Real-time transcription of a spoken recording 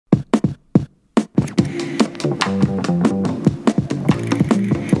Welcome,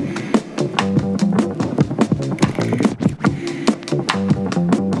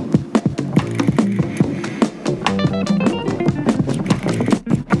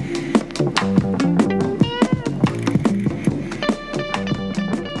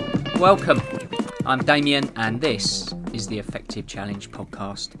 I'm Damien and this is the Effective Challenge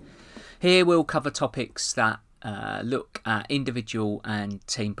podcast. Here we'll cover topics that look at individual and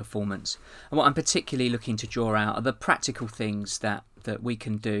team performance. And what I'm particularly looking to draw out are the practical things that we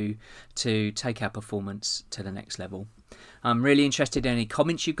can do to take our performance to the next level. I'm really interested in any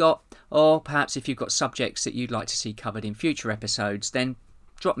comments you've got, or perhaps if you've got subjects that you'd like to see covered in future episodes, then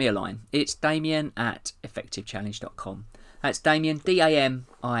drop me a line. It's damien@effectivechallenge.com. That's Damien, Damian,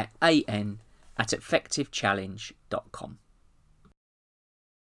 @effectivechallenge.com.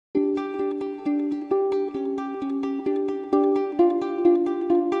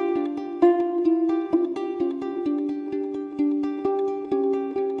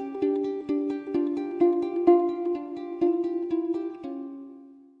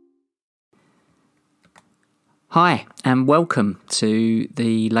 Hi, and welcome to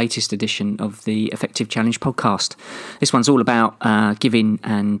the latest edition of the Effective Challenge podcast. This one's all about giving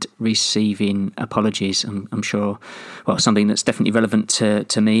and receiving apologies. I'm sure, well, something that's definitely relevant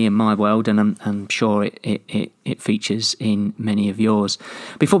to me in my world, and I'm sure it features in many of yours.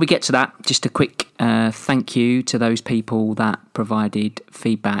 Before we get to that, just a quick thank you to those people that provided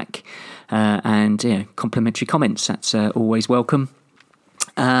feedback and complimentary comments. That's always welcome.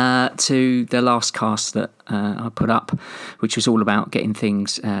 To the last cast that I put up, which was all about getting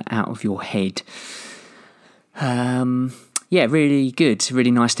things out of your head. Really good.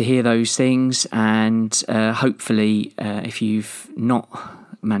 Really nice to hear those things. And hopefully, if you've not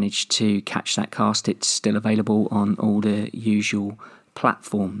managed to catch that cast, it's still available on all the usual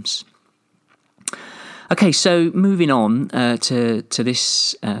platforms. Okay, so moving on to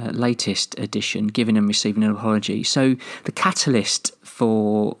this latest edition, Giving and Receiving an Apology. So the catalyst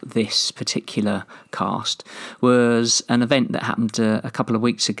for this particular cast was an event that happened a couple of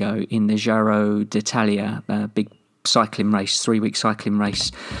weeks ago in the Giro d'Italia, a big cycling race, 3-week cycling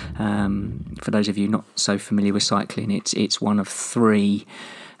race. For those of you not so familiar with cycling, it's one of 3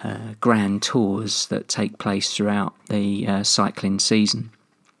 grand tours that take place throughout the cycling season.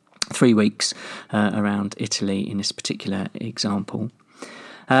 3 weeks around Italy in this particular example.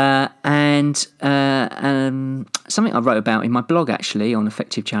 And something I wrote about in my blog actually on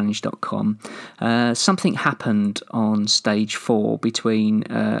effectivechallenge.com, something happened on stage 4 between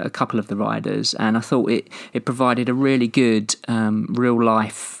a couple of the riders, and I thought it provided a really good real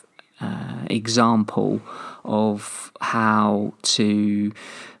life example of how to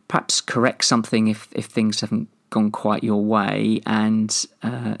perhaps correct something if things haven't gone quite your way, and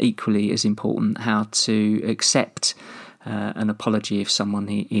equally as important, how to accept an apology if someone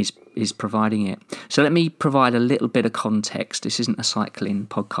is providing it. So let me provide a little bit of context. This isn't a cycling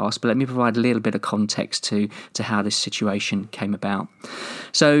podcast, but let me provide a little bit of context to how this situation came about.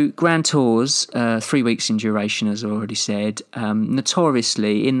 So Grand Tours, 3 weeks in duration, as I already said,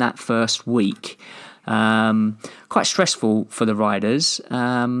 notoriously in that first week, quite stressful for the riders,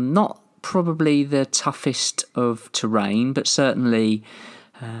 not probably the toughest of terrain, but certainly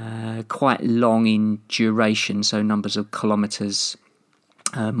quite long in duration, so numbers of kilometres,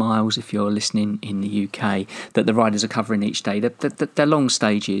 miles if you're listening in the UK, that the riders are covering each day. They're long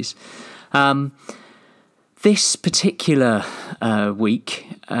stages. This particular week,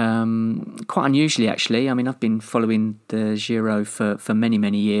 quite unusually actually, I mean, I've been following the Giro for many,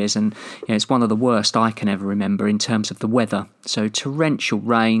 many years, and it's one of the worst I can ever remember in terms of the weather. So torrential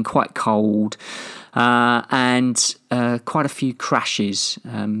rain, quite cold, and quite a few crashes.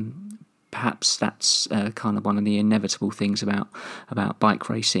 Perhaps that's kind of one of the inevitable things about bike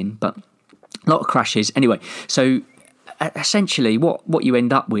racing, but a lot of crashes. Anyway, so essentially what you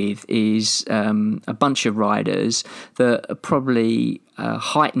end up with is a bunch of riders that are probably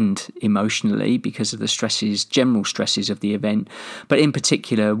heightened emotionally because of the general stresses of the event, but in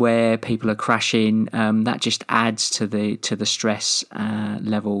particular where people are crashing, that just adds to the stress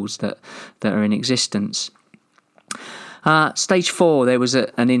levels that are in existence. Stage 4, there was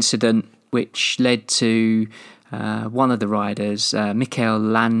an incident which led to one of the riders, Mikel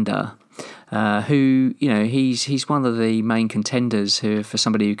Landa, who, he's one of the main contenders for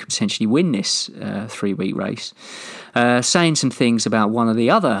somebody who could potentially win this 3-week race, saying some things about one of the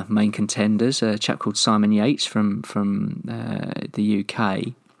other main contenders, a chap called Simon Yates from the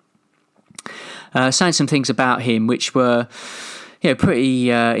UK, saying some things about him which were pretty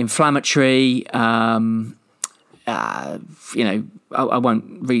inflammatory, I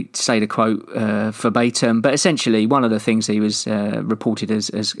won't say the quote verbatim, but essentially one of the things he was reported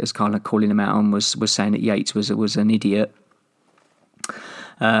as kind of calling him out on was saying that Yates was an idiot.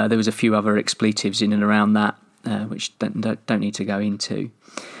 There was a few other expletives in and around that, which don't need to go into.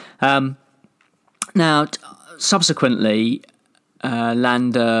 Now, subsequently,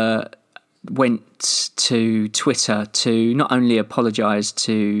 Landa went to Twitter to not only apologise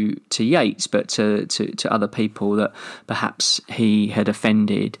to Yates, but to other people that perhaps he had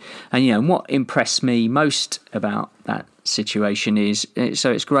offended. And what impressed me most about that situation is,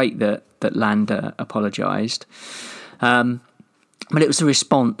 so it's great that Landa apologised, but it was the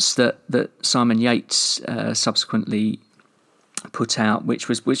response that Simon Yates subsequently put out, which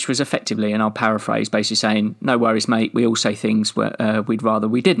was effectively, and I'll paraphrase, basically saying, "No worries, mate. We all say things we'd rather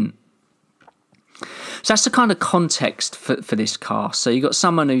we didn't." So that's the kind of context for this cast. So you've got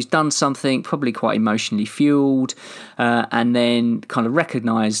someone who's done something probably quite emotionally fueled, and then kind of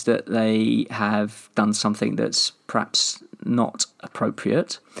recognised that they have done something that's perhaps not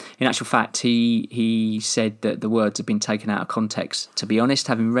appropriate. In actual fact, he said that the words have been taken out of context. To be honest,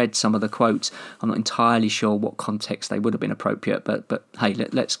 having read some of the quotes, I'm not entirely sure what context they would have been appropriate, but hey,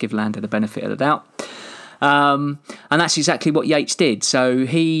 let's give Landa the benefit of the doubt. And that's exactly what Yates did. So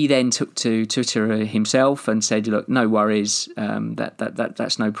he then took to Twitter himself and said, "Look, no worries,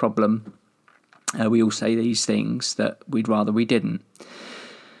 that's no problem. We all say these things that we'd rather we didn't."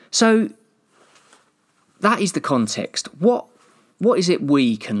 So that is the context. What is it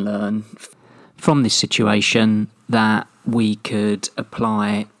we can learn from this situation that we could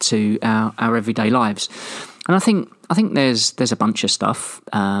apply to our everyday lives? And I think there's a bunch of stuff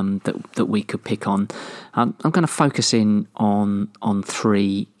that we could pick on. I'm going to focus in on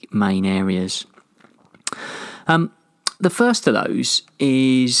three main areas. The first of those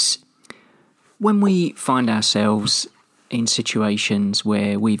is when we find ourselves in situations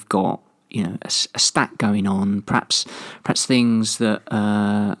where we've got a stack going on, perhaps things that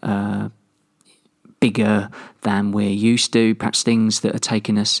are bigger than we're used to, perhaps things that are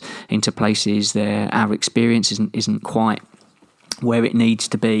taking us into places that our experience isn't quite where it needs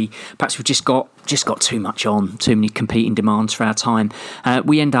to be. Perhaps we've just got too much on, too many competing demands for our time.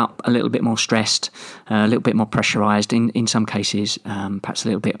 We end up a little bit more stressed, a little bit more pressurised, in some cases, perhaps a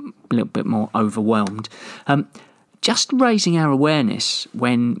little bit more overwhelmed. Just raising our awareness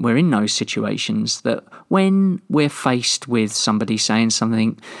when we're in those situations, that when we're faced with somebody saying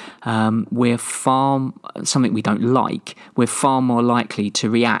something something we don't like, we're far more likely to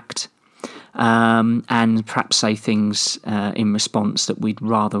react and perhaps say things in response that we'd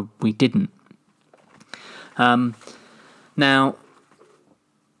rather we didn't. Now,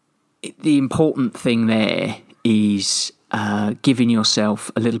 the important thing there is giving yourself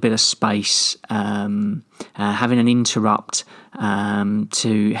a little bit of space, having an interrupt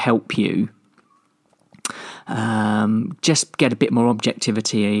to help you just get a bit more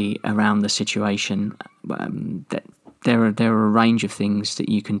objectivity around the situation. There are a range of things that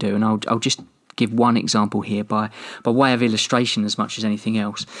you can do, and I'll just give one example here by way of illustration as much as anything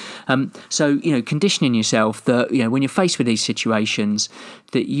else. So conditioning yourself that when you're faced with these situations,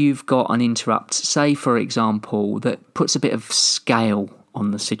 that you've got an interrupt, say for example, that puts a bit of scale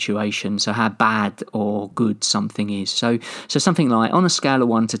on the situation, so how bad or good something is. So something like, on a scale of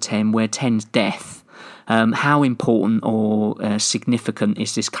 1 to 10, where 10's death, how important or significant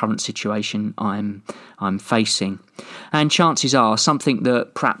is this current situation I'm facing? And chances are something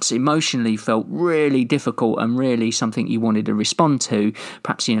that perhaps emotionally felt really difficult and really something you wanted to respond to,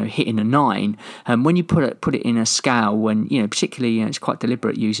 perhaps hitting a 9. When you put it in a scale, when particularly it's quite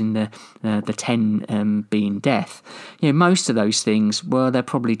deliberate using the 10 being death. Most of those things, they're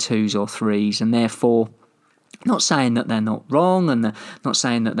probably 2s or 3s, and therefore, not saying that they're not wrong, and not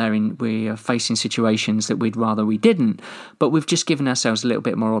saying that we are facing situations that we'd rather we didn't, but we've just given ourselves a little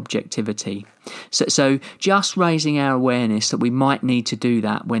bit more objectivity. So just raising our awareness that we might need to do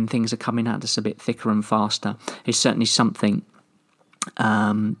that when things are coming at us a bit thicker and faster is certainly something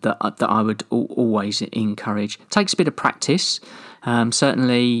that I would always encourage. It takes a bit of practice.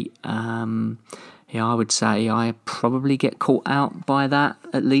 Certainly, I would say I probably get caught out by that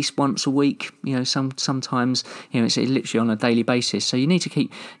at least once a week. Sometimes it's literally on a daily basis. So you need to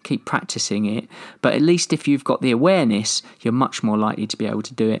keep practicing it. But at least if you've got the awareness, you're much more likely to be able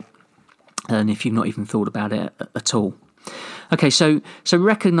to do it than if you've not even thought about it at all. Okay, so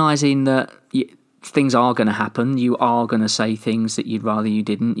recognising that things are going to happen. You are going to say things that you'd rather you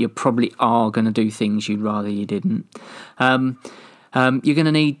didn't. You probably are going to do things you'd rather you didn't. You're going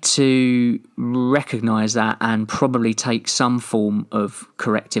to need to recognise that and probably take some form of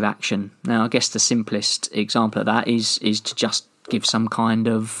corrective action. Now, I guess the simplest example of that is to just give some kind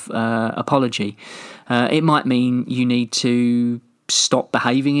of apology. It might mean you need to stop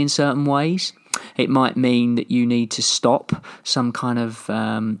behaving in certain ways. It might mean that you need to stop some kind of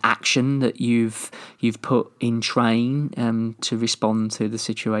action that you've put in train to respond to the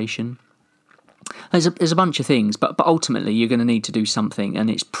situation. There's a bunch of things, but ultimately you're going to need to do something,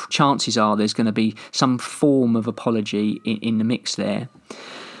 and chances are there's going to be some form of apology in the mix there.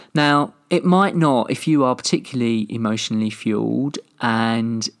 Now, it might not, if you are particularly emotionally fueled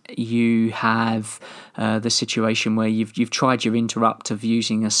and you have the situation where you've tried your interrupt of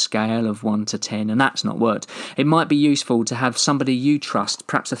using a scale of 1 to 10 and that's not worked. It might be useful to have somebody you trust,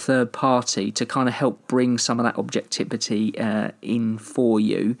 perhaps a third party, to kind of help bring some of that objectivity in for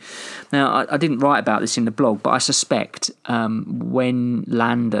you. Now, I didn't write about this in the blog, but I suspect when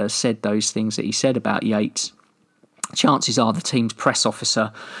Landa said those things that he said about Yates, chances are the team's press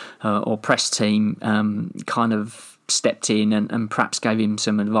officer or press team kind of stepped in and perhaps gave him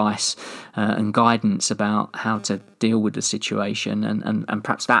some advice and guidance about how to deal with the situation, and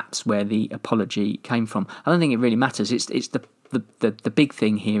perhaps that's where the apology came from. I don't think it really matters. It's the big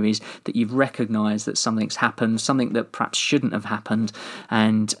thing here is that you've recognised that something's happened, something that perhaps shouldn't have happened,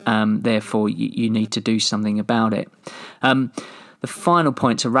 and therefore you need to do something about it. The final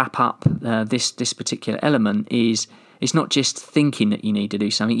point to wrap up this particular element is it's not just thinking that you need to do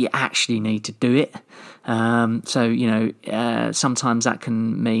something, you actually need to do it. Sometimes that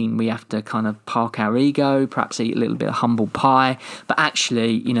can mean we have to kind of park our ego, perhaps eat a little bit of humble pie. But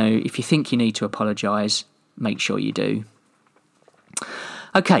actually, if you think you need to apologise, make sure you do.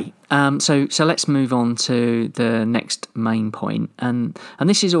 Okay, so let's move on to the next main point. And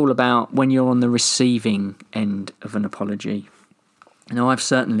this is all about when you're on the receiving end of an apology. Now, I've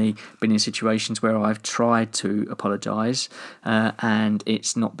certainly been in situations where I've tried to apologise and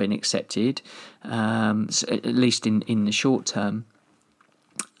it's not been accepted, so at least in the short term.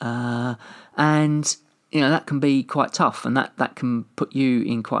 And that can be quite tough, and that can put you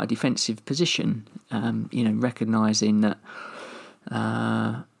in quite a defensive position, recognising that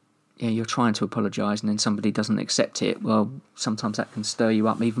you're trying to apologise and then somebody doesn't accept it. Well, sometimes that can stir you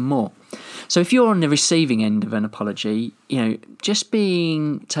up even more. So if you're on the receiving end of an apology, just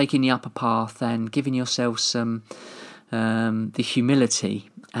taking the upper path and giving yourself some the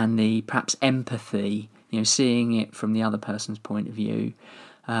humility and the perhaps empathy, seeing it from the other person's point of view,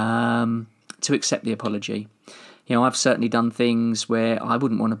 to accept the apology. I've certainly done things where I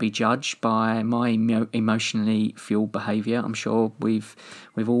wouldn't want to be judged by my emotionally fueled behaviour. I'm sure we've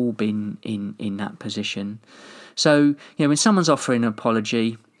all been in that position. So, when someone's offering an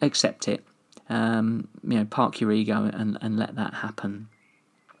apology, accept it. Park your ego and let that happen.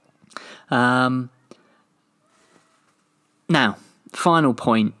 Now, final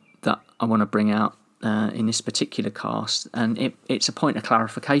point that I want to bring out in this particular cast, and it's a point of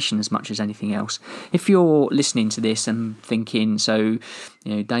clarification as much as anything else. If you're listening to this and thinking,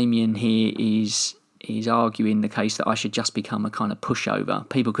 Damien here is arguing the case that I should just become a kind of pushover.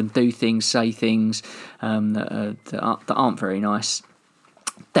 People can do things, say things that aren't very nice,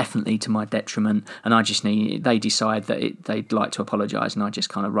 definitely to my detriment, and they decide that they'd like to apologise, and I just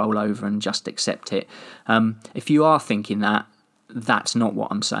kind of roll over and just accept it. If you are thinking that, that's not what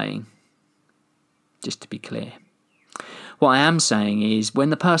I'm saying. Just to be clear. What I am saying is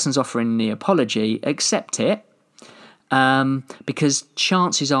when the person's offering the apology, accept it, because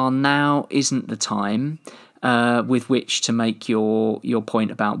chances are now isn't the time with which to make your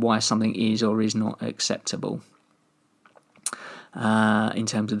point about why something is or is not acceptable in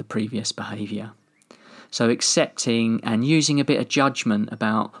terms of the previous behaviour. So accepting and using a bit of judgment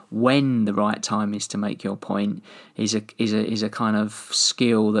about when the right time is to make your point is a kind of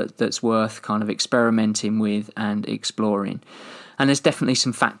skill that's worth kind of experimenting with and exploring. And there's definitely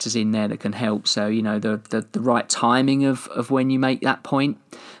some factors in there that can help. So, the right timing of when you make that point,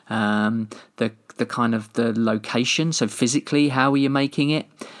 the kind of the location. So physically, how are you making it?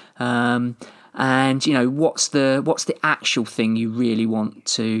 And what's the actual thing you really want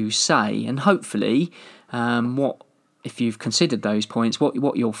to say? And hopefully, if you've considered those points,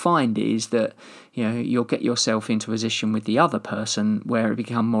 what you'll find is that you'll get yourself into a position with the other person where it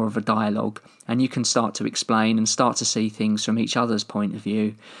becomes more of a dialogue, and you can start to explain and start to see things from each other's point of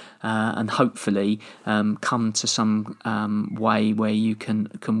view, and hopefully come to some way where you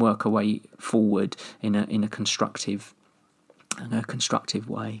can work a way forward in a constructive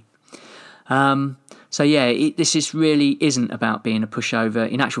way. So yeah, this is really isn't about being a pushover.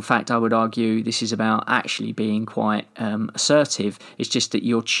 In actual fact, I would argue this is about actually being quite assertive. It's just that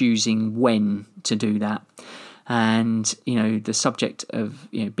you're choosing when to do that. And, the subject of,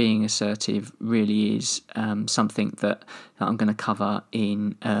 being assertive really is something that I'm going to cover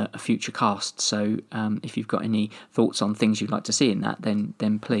in a future cast. So if you've got any thoughts on things you'd like to see in that,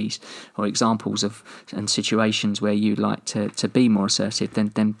 then please, or examples of and situations where you'd like to be more assertive,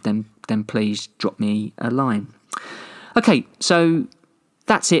 then please drop me a line. Okay, so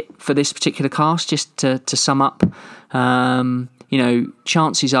that's it for this particular cast. Just to sum up,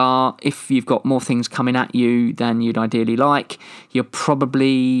 chances are, if you've got more things coming at you than you'd ideally like, you're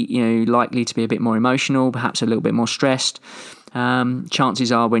probably, likely to be a bit more emotional, perhaps a little bit more stressed.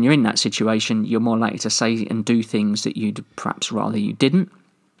 Chances are, when you're in that situation, you're more likely to say and do things that you'd perhaps rather you didn't.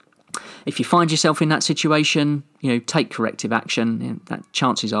 If you find yourself in that situation, take corrective action.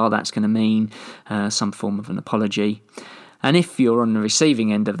 Chances are that's going to mean some form of an apology. And if you're on the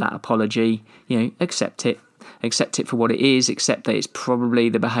receiving end of that apology, accept it. Accept it for what it is, accept that it's probably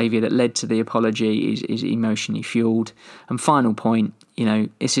the behaviour that led to the apology is emotionally fuelled. And final point,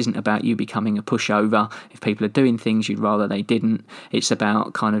 this isn't about you becoming a pushover. If people are doing things you'd rather they didn't, it's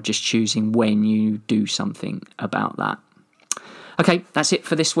about kind of just choosing when you do something about that. Okay, that's it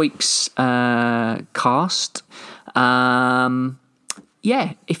for this week's cast.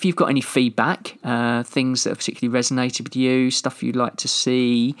 If you've got any feedback, things that have particularly resonated with you, stuff you'd like to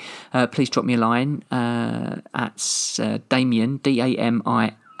see, please drop me a line at Damian, Damian,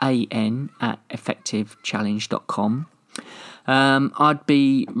 at effectivechallenge.com. I'd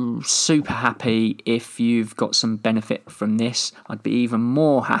be super happy if you've got some benefit from this. I'd be even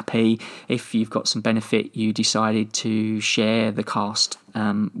more happy if you've got some benefit you decided to share the cast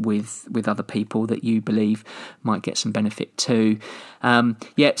with other people that you believe might get some benefit too.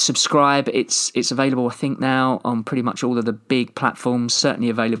 Subscribe. It's available, I think, now on pretty much all of the big platforms. Certainly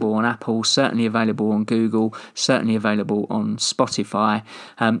available on Apple, certainly available on Google, certainly available on Spotify.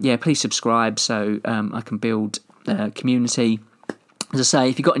 Please subscribe so I can build community. As I say,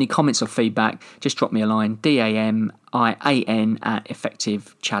 if you've got any comments or feedback, just drop me a line, Damian at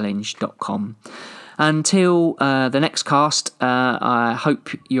effectivechallenge.com. Until the next cast, I hope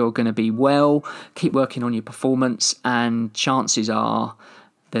you're going to be well, keep working on your performance, and chances are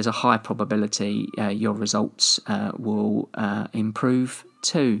there's a high probability your results will improve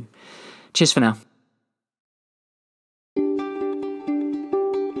too. Cheers for now.